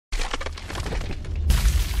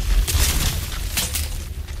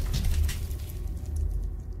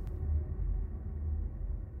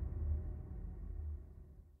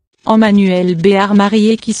Emmanuelle Béart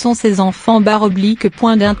mariée, qui sont ses enfants ?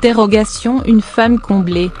 Point d'interrogation. Une femme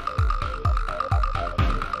comblée.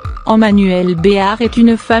 Emmanuelle Béart est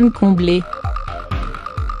une femme comblée.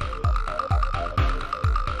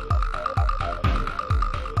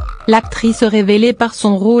 L'actrice, révélée par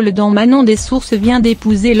son rôle dans Manon des Sources, vient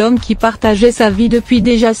d'épouser l'homme qui partageait sa vie depuis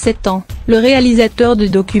déjà 7 ans, le réalisateur de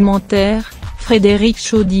documentaires, Frédéric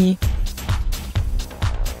Chaudy.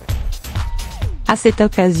 À cette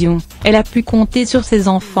occasion, elle a pu compter sur ses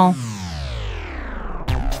enfants.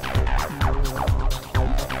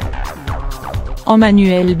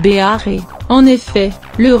 Emmanuelle Béart est, en effet,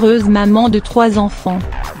 l'heureuse maman de 3 enfants.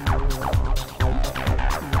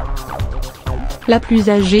 La plus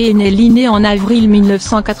âgée est née en avril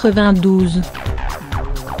 1992.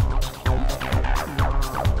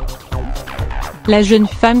 La jeune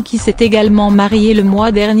femme, qui s'est également mariée le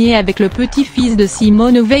mois dernier avec le petit-fils de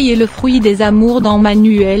Simone Veil, est le fruit des amours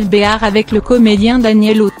d'Emmanuelle Béart avec le comédien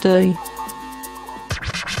Daniel Auteuil.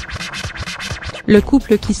 Le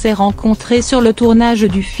couple, qui s'est rencontré sur le tournage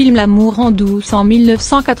du film L'amour en douce en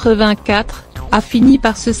 1984, a fini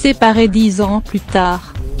par se séparer 10 ans plus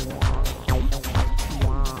tard.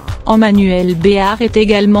 Emmanuelle Béart est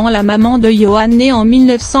également la maman de Johan, né en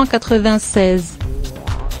 1996.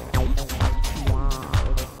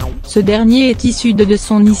 Ce dernier est issu de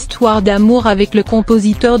son histoire d'amour avec le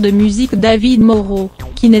compositeur de musique David Moreau,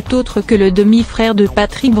 qui n'est autre que le demi-frère de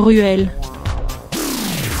Patrick Bruel.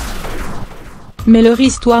 Mais leur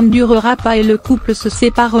histoire ne durera pas et le couple se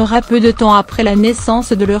séparera peu de temps après la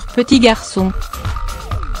naissance de leur petit garçon.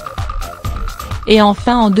 Et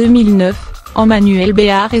enfin, en 2009, Emmanuelle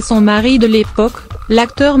Béart et son mari de l'époque,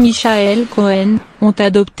 l'acteur Michael Cohen, ont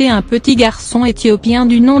adopté un petit garçon éthiopien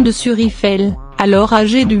du nom de Surifel, alors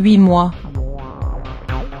âgé de 8 mois.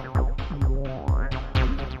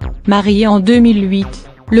 Marié en 2008,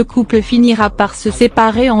 le couple finira par se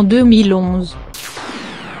séparer en 2011.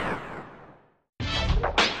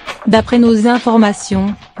 D'après nos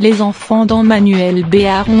informations, les enfants d'Emmanuelle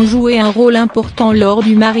Béart ont joué un rôle important lors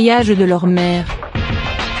du mariage de leur mère.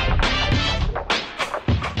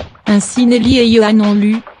 Ainsi, Nelly et Johan ont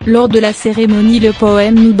lu, lors de la cérémonie, le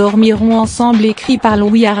poème « Nous dormirons ensemble », écrit par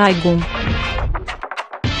Louis Aragon.